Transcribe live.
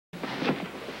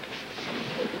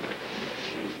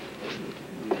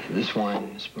This wine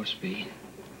is supposed to be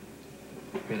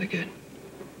really good.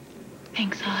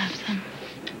 Thanks, I'll have some.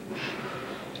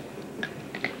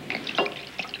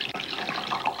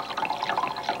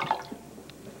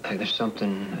 There's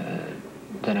something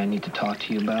that I need to talk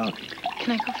to you about.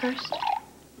 Can I go first?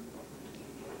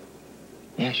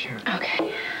 Yeah, sure.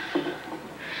 Okay.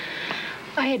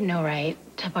 I had no right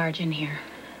to barge in here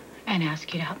and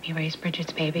ask you to help me raise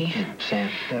Bridget's baby. Yeah, Sam,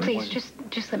 please,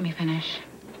 just let me finish.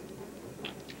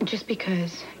 Just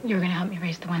because you're going to help me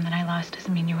raise the one that I lost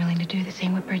doesn't mean you're willing to do the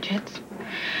same with Bridget's.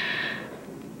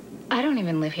 I don't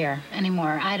even live here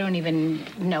anymore. I don't even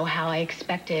know how I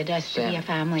expected us to be a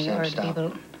family or to be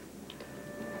able...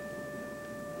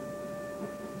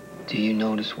 Do you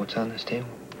notice what's on this table?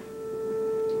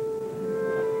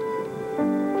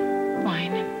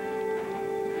 Wine and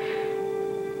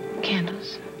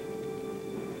candles.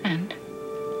 And?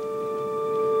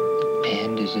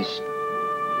 And is this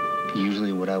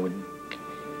usually what I would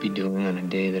be doing on a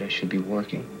day that I should be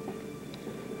working?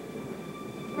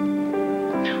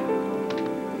 No.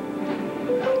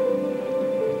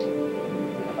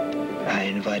 I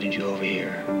invited you over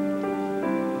here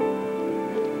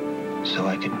so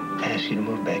I could ask you to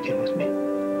move back in with me.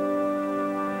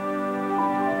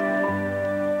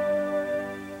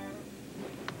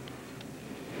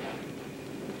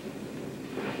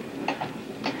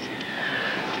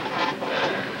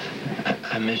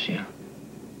 I miss you.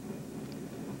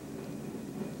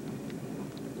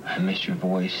 I miss your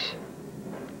voice,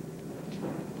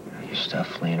 your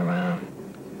stuff laying around.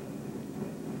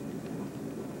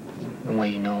 The way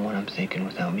you know what I'm thinking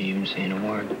without me even saying a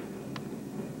word.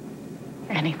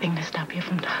 Anything to stop you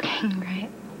from talking, right?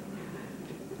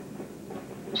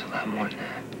 It's a lot more than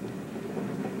that.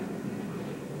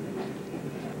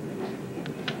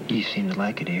 You seem to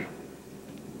like it here.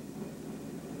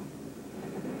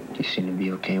 You seem to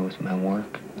be okay with my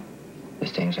work.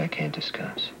 There's things I can't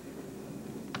discuss.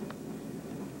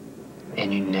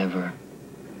 And you never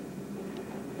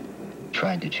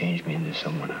tried to change me into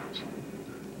someone else.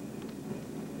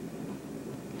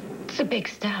 It's a big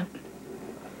step.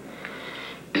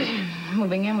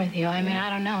 Moving in with you. I mean, I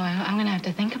don't know. I'm going to have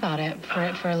to think about it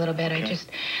for a little bit. Okay. I just,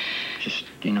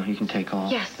 you know, you can take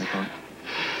off. Yes. Take off.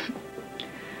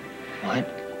 What?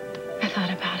 I thought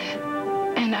about it.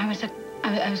 And I was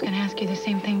going to ask you the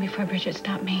same thing before Bridget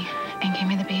stopped me and gave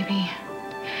me the baby.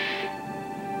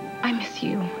 I miss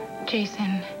you,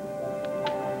 Jason.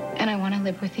 And I want to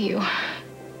live with you.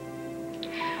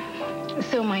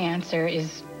 So my answer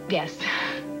is yes.